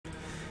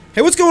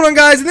Hey, what's going on,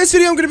 guys? In this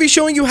video, I'm going to be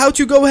showing you how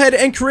to go ahead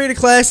and create a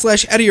class /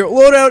 edit your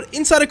loadout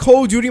inside of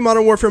Call of Duty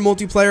Modern Warfare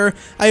multiplayer.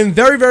 I am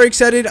very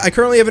excited. I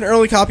currently have an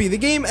early copy of the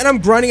game, and I'm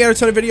grinding out a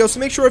ton of videos, so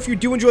make sure if you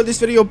do enjoy this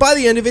video, by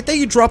the end of it, that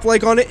you drop a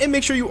like on it, and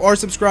make sure you are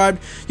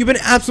subscribed. You've been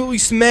absolutely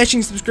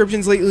smashing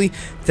subscriptions lately.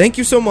 Thank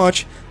you so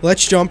much.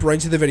 Let's jump right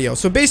into the video.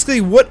 So basically,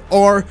 what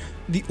are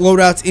the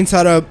loadouts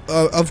inside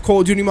of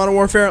Call of Duty Modern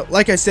Warfare?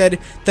 Like I said,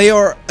 they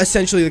are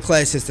essentially the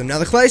class system. Now,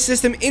 the class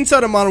system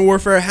inside of Modern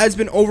Warfare has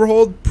been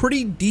overhauled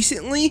pretty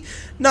decently.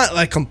 Not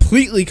like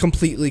completely,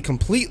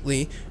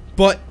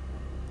 but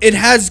it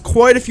has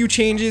quite a few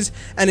changes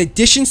and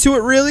additions to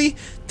it, really,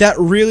 that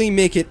really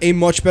make it a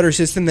much better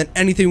system than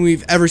anything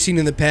we've ever seen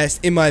in the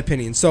past, in my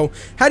opinion. So,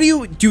 how do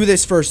you do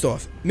this? First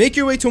off, make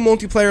your way to a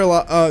multiplayer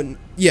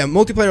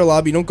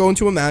lobby. Don't go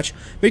into a match.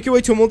 Make your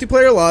way to a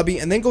multiplayer lobby,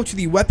 and then go to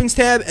the weapons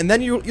tab, and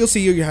then you'll see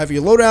you have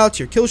your loadouts,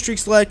 your kill streak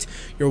select,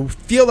 your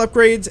field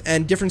upgrades,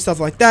 and different stuff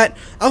like that.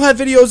 I'll have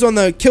videos on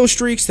the kill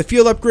streaks, the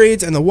field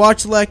upgrades, and the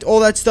watch select, all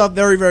that stuff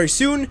very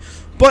soon.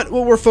 But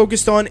what we're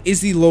focused on is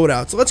the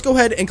loadout. So let's go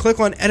ahead and click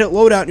on Edit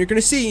Loadout, and you're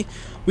going to see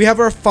we have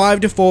our 5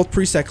 default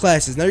preset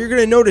classes. Now, you're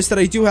going to notice that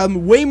I do have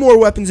way more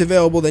weapons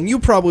available than you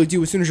probably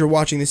do as soon as you're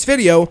watching this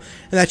video,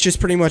 and that's just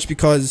pretty much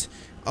because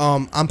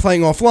I'm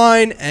playing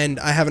offline, and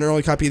I have an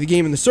early copy of the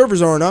game, and the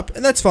servers aren't up,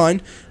 and that's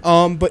fine.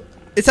 But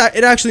it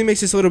actually makes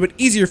this a little bit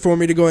easier for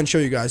me to go ahead and show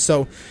you guys.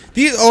 So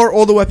these are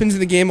all the weapons in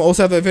the game. I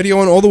also have a video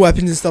on all the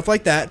weapons and stuff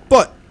like that.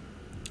 But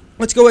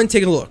let's go ahead and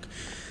take a look.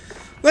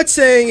 Let's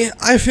say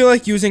I feel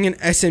like using an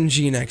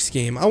SMG next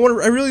game. I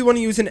really want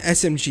to use an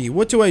SMG.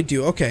 What do I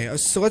do? Okay,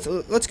 so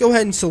let's go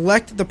ahead and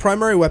select the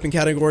primary weapon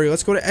category.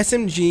 Let's go to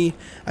SMG.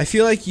 I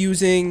feel like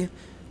using,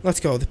 let's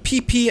go, the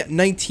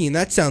PP-19.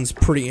 That sounds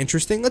pretty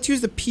interesting. Let's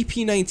use the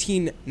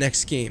PP-19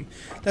 next game.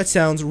 That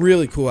sounds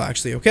really cool,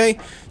 actually, okay?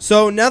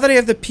 So now that I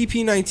have the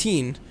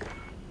PP-19,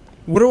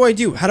 what do I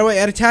do? How do I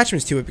add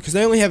attachments to it? Because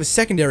I only have a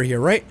secondary here,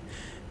 right?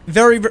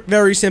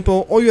 Very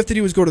simple. All you have to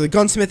do is go to the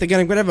gunsmith.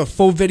 Again, I'm going to have a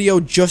full video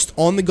just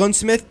on the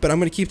gunsmith, but I'm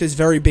going to keep this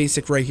very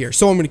basic right here.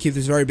 So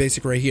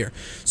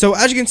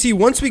as you can see,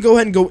 once we go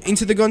ahead and go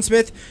into the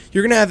gunsmith,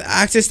 you're going to have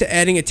access to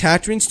adding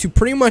attachments to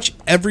pretty much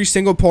every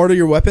single part of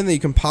your weapon that you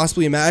can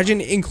possibly imagine,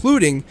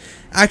 including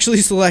actually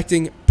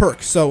selecting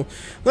perks. So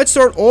let's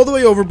start all the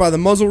way over by the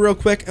muzzle real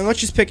quick, and let's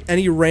just pick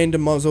any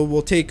random muzzle.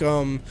 We'll take you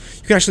can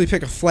actually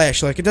pick a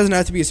flash. Like, it doesn't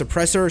have to be a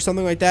suppressor or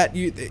something like that.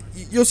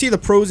 You'll see the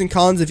pros and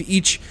cons of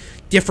each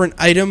different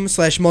item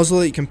 / muzzle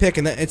that you can pick,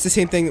 and it's the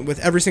same thing with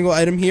every single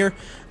item here.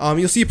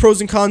 You'll see pros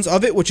and cons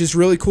of it, which is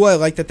really cool. I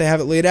like that they have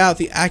it laid out,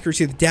 the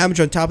accuracy, the damage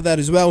on top of that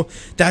as well.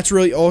 That's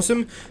really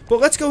awesome. But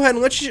let's go ahead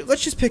and let's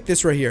just pick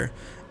this right here.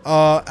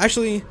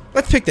 Actually,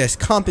 let's pick this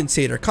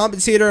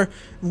compensator.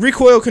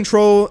 Recoil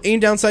control,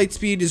 aim down sight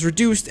speed is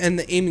reduced, and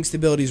the aiming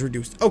stability is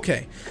reduced.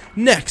 Okay,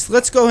 next,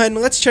 let's go ahead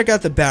and let's check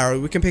out the barrel.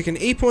 We can pick an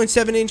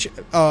 8.7-inch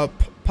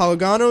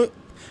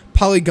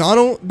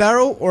polygonal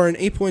barrel or an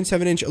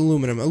 8.7-inch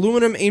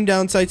aluminum aim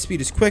down sight speed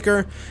is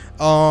quicker.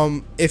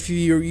 If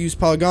you use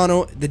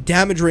polygonal, the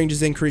damage range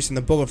is increased and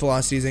the bullet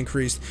velocity is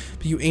increased,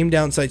 but you aim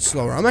down sight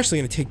slower. I'm actually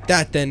going to take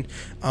that then.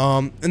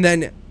 And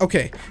then,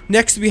 okay,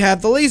 next we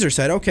have the laser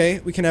sight. Okay,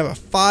 we can have a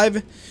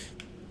 5.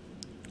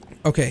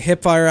 Okay,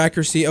 hip fire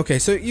accuracy. Okay,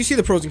 so you see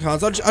the pros and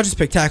cons. I'll just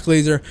pick tac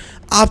laser.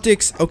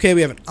 Optics. Okay,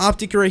 we have an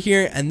optic right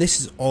here, and this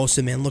is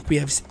awesome, man. Look, we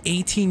have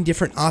 18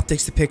 different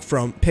optics to pick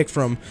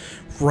from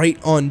right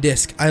on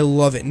disc. I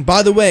love it. And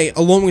by the way,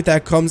 along with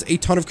that comes a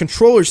ton of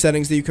controller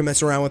settings that you can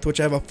mess around with, which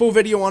I have a full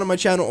video on my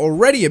channel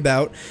already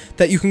about,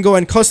 that you can go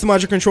and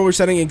customize your controller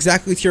setting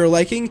exactly to your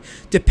liking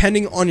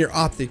depending on your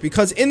optic.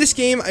 Because in this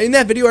game, in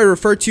that video, I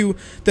referred to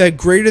the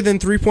greater than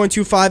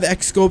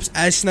 3.25x scopes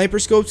as sniper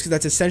scopes, because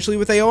that's essentially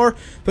what they are.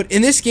 But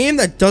in this game,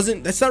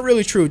 that's not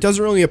really true. It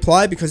doesn't really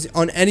apply, because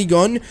on any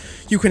gun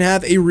you can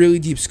have a really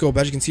deep scope,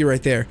 as you can see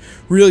right there.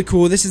 Really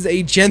cool. This is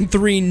a Gen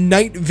 3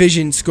 night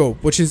vision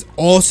scope, which is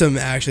awesome.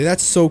 Actually,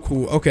 that's so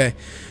cool. Okay,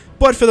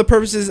 but for the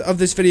purposes of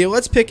this video,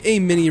 let's pick a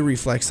mini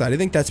reflex sight. I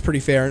think that's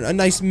pretty fair. A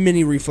nice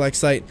mini reflex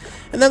sight.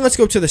 And then let's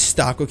go to the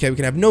stock. Okay, we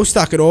can have no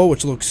stock at all,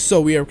 which looks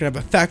so weird. We can have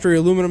a factory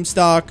aluminum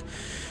stock.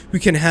 We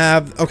can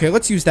have, okay,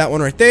 let's use that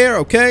one right there.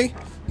 Okay,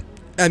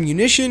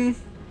 ammunition.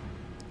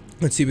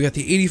 Let's see, we got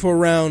the 84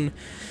 round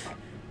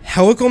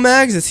helical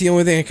mags. That's the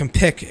only thing I can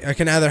pick. I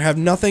can either have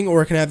nothing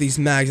or I can have these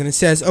mags. And it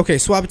says, okay,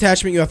 swap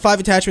attachment. You have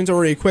 5 attachments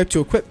already equipped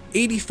to equip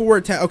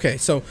 84 okay,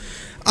 so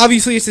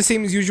obviously it's the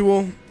same as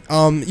usual.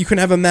 You can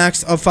have a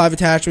max of 5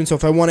 attachments, so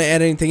if I want to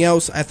add anything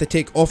else, I have to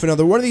take off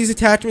another one of these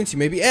attachments. You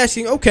may be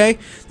asking, okay,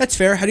 that's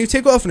fair. How do you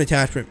take off an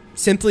attachment?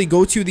 Simply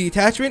go to the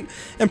attachment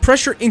and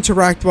press your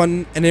interact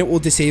button, and it will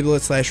disable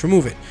it /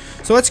 remove it.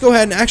 So let's go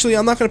ahead and actually,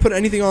 I'm not going to put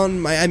anything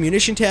on my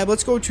ammunition tab.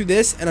 Let's go to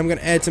this, and I'm going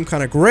to add some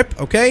kind of grip,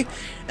 okay?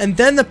 And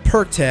then the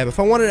perk tab. If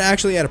I wanted to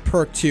actually add a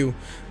perk too,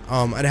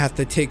 I'd have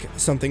to take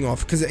something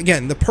off, because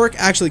again, the perk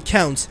actually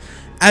counts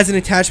as an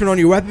attachment on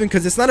your weapon,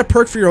 because it's not a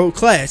perk for your whole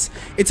class,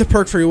 it's a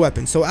perk for your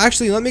weapon. So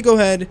actually, let me go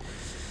ahead,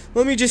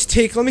 let me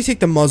take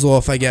the muzzle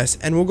off, I guess,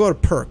 and we'll go to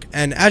perk.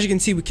 And as you can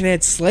see, we can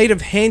add sleight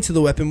of hand to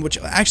the weapon, which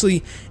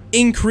actually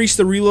increase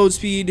the reload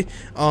speed.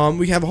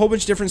 We have a whole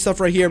bunch of different stuff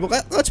right here, but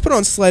let's put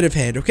on sleight of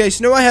hand. Okay,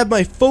 so now I have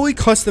my fully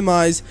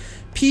customized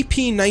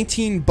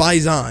PP19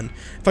 Bison.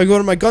 If I go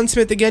to my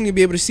gunsmith again, you'll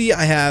be able to see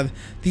I have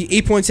the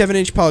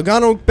 8.7-inch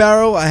polygonal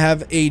barrel. I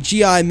have a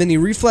GI mini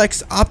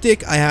reflex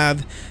optic. I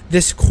have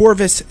this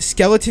Corvus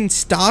skeleton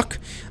stock.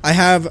 I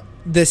have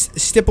this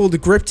stippled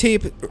grip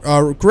tape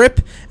grip,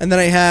 and then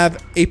I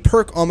have a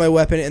perk on my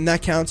weapon, and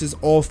that counts as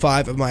all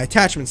 5 of my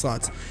attachment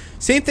slots.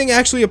 Same thing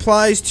actually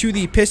applies to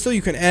the pistol.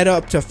 You can add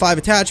up to 5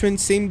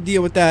 attachments. Same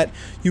deal with that.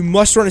 You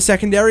must run a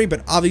secondary,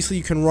 but obviously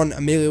you can run a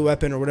melee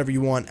weapon or whatever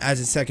you want as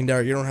a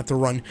secondary. You don't have to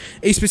run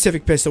a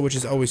specific pistol, which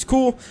is always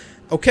cool.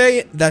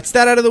 Okay, that's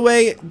that out of the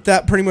way.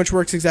 That pretty much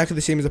works exactly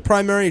the same as the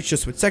primary. It's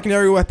just with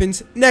secondary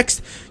weapons.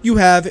 Next, you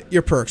have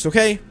your perks,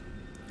 okay?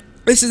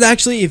 This is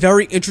actually a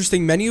very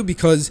interesting menu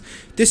because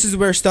this is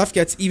where stuff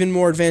gets even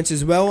more advanced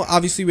as well.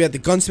 Obviously, we had the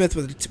gunsmith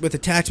with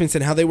attachments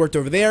and how they worked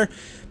over there.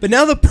 But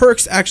now the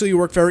perks actually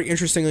work very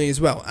interestingly as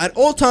well. At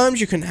all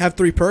times, you can have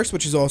 3 perks,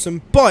 which is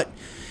awesome. But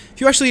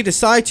if you actually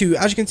decide to,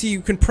 as you can see,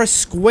 you can press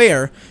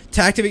square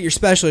to activate your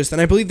specialist.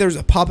 And I believe there's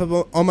a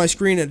pop-up on my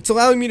screen. And it's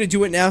allowing me to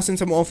do it now since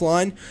I'm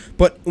offline.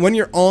 But when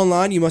you're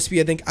online, you must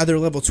be, I think, either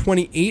level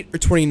 28 or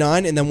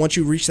 29. And then once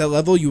you reach that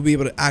level, you'll be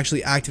able to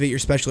actually activate your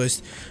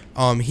specialist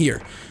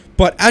here.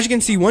 But as you can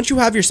see, once you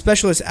have your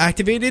specialist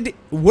activated,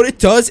 what it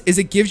does is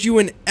it gives you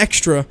an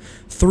extra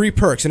 3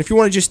 perks. And if you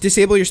want to just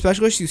disable your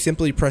specialist, you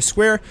simply press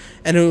square,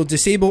 and it will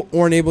disable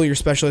or enable your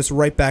specialist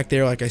right back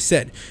there, like I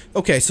said.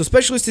 Okay, so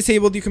specialist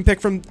disabled, you can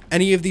pick from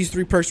any of these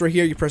 3 perks right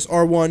here. You press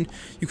R1.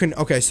 You can,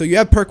 okay, so you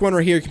have perk 1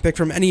 right here. You can pick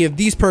from any of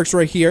these perks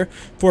right here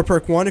for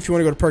perk 1. If you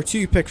want to go to perk 2,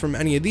 you pick from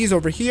any of these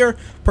over here.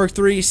 Perk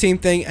 3, same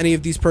thing, any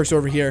of these perks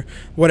over here,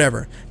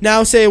 whatever.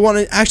 Now, say I want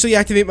to actually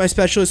activate my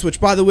specialist, which,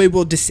 by the way,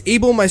 will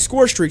disable my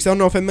score streaks. I don't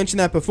know if I mentioned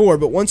that before,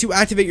 but once you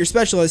activate your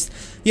specialist,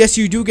 yes,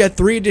 you do get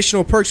 3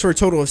 additional perks for a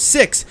total of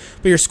 6,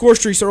 but your score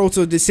streaks are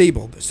also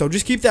disabled. So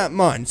just keep that in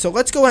mind. So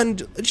let's go ahead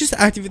and just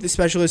activate the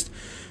specialist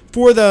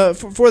for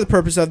the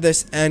purpose of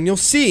this, and you'll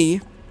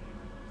see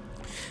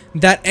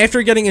that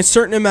after getting a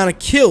certain amount of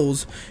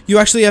kills, you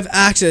actually have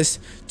access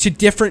to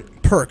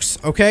different perks.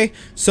 Okay,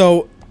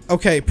 so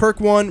okay, perk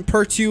 1,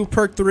 perk 2,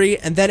 perk 3,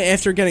 and then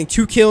after getting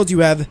 2 kills, you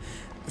have,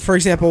 for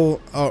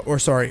example,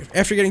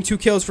 after getting 2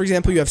 kills, for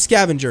example, you have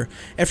Scavenger.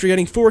 After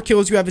getting 4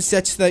 kills, you have it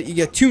set so that you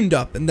get Tuned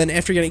Up. And then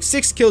after getting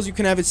 6 kills, you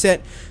can have it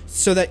set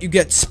so that you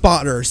get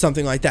Spotter or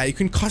something like that. You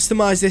can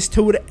customize this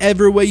to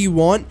whatever way you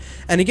want.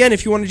 And again,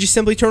 if you want to just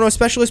simply turn on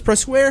Specialist, press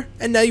square,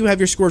 and now you have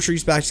your score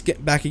streaks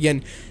back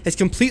again. It's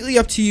completely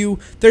up to you.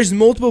 There's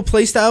multiple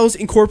playstyles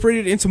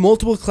incorporated into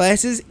multiple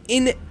classes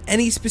in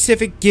any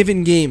specific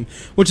given game,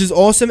 which is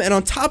awesome. And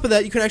on top of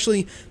that, you can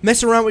actually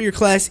mess around with your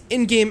class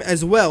in-game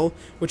as well,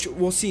 which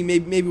we'll see.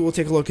 Maybe we'll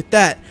take a look at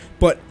that.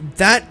 But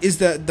that is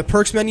the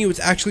perks menu. It's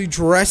actually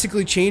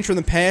drastically changed from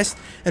the past,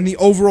 and the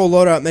overall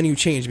loadout menu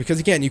changed because,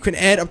 again, you can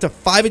add up to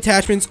 5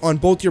 attachments on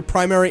both your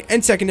primary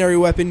and secondary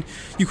weapon.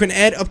 You can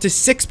add up to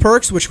 6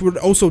 perks, which would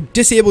also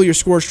disable your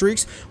score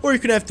streaks, or you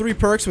can have 3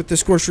 perks with the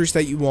score streaks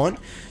that you want.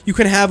 You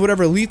can have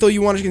whatever lethal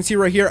you want, as you can see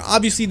right here.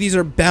 Obviously, these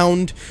are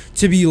bound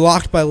to be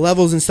locked by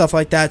levels and stuff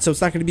like that, so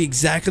it's not going to be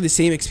exactly the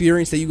same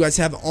experience that you guys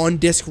have on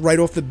disc right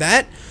off the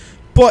bat.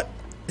 But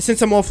since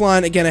I'm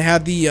offline, again, I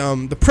have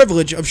the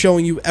privilege of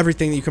showing you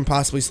everything that you can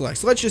possibly select.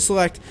 So let's just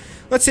select,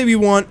 let's say we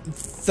want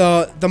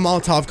the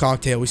Molotov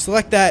cocktail. We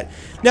select that.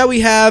 Now we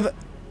have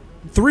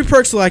 3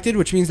 perks selected,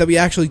 which means that we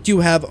actually do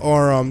have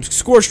our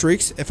score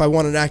streaks. If I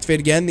wanted to activate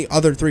again the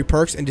other 3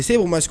 perks and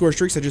disable my score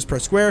streaks, I just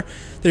press square.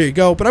 There you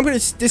go. But I'm going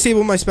to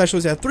disable my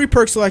specialists. I have 3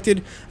 perks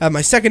selected. I have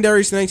my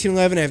secondaries,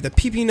 1911. I have the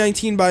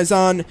PP19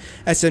 Bison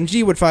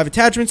SMG with 5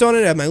 attachments on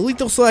it. I have my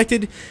lethal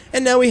selected.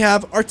 And now we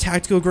have our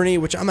tactical grenade,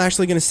 which I'm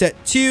actually going to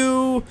set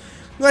to...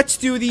 Let's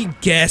do the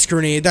gas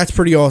grenade. That's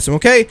pretty awesome,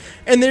 okay?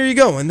 And there you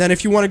go. And then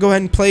if you want to go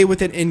ahead and play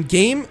with it in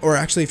game, or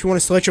actually if you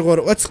want to select your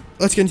loadout,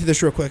 let's get into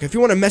this real quick. If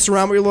you want to mess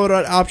around with your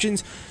loadout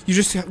options, you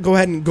just go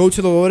ahead and go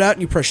to the loadout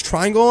and you press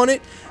triangle on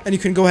it, and you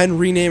can go ahead and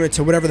rename it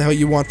to whatever the hell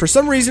you want. For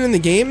some reason in the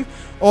game,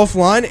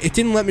 offline, it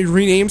didn't let me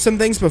rename some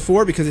things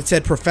before because it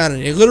said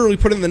profanity. It literally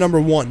put in the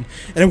number 1,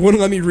 and it wouldn't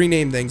let me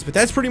rename things. But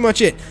that's pretty much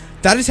it.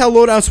 That is how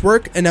loadouts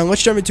work. And now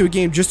let's jump into a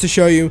game just to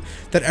show you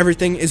that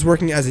everything is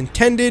working as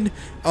intended.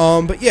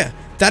 But yeah,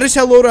 that is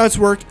how loadouts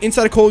work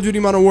inside of Call of Duty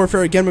Modern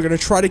Warfare. Again, we're going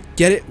to try to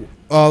get it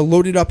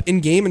loaded up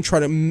in-game and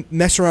try to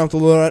mess around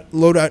with the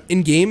loadout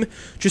in-game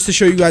just to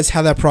show you guys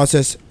how that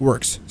process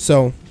works.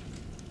 So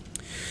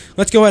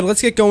let's go ahead.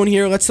 Let's get going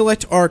here. Let's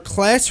select our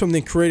class from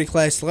the create a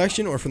class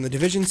selection or from the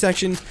division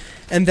section.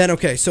 And then,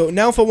 okay, so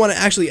now if I want to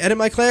actually edit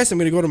my class, I'm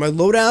going to go to my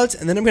loadouts,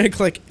 and then I'm going to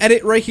click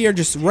edit right here,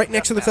 just right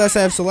next to the class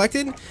I have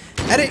selected.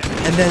 Edit,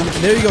 and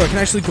then there you go. I can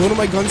actually go to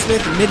my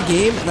gunsmith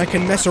mid-game, and I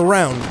can mess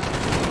around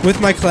with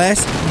my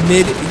class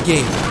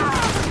mid-game,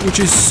 which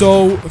is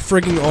so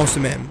frigging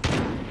awesome, man.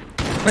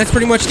 That's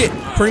pretty much it.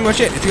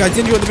 If you guys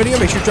did enjoy the video,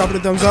 make sure you drop it a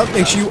thumbs up.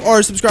 Make sure you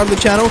are subscribed to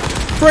the channel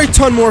for a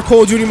ton more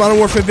Call of Duty Modern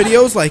Warfare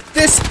videos like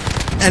this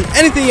and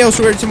anything else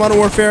related to Modern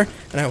Warfare.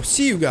 And I will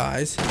see you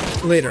guys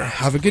later.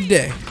 Have a good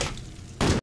day.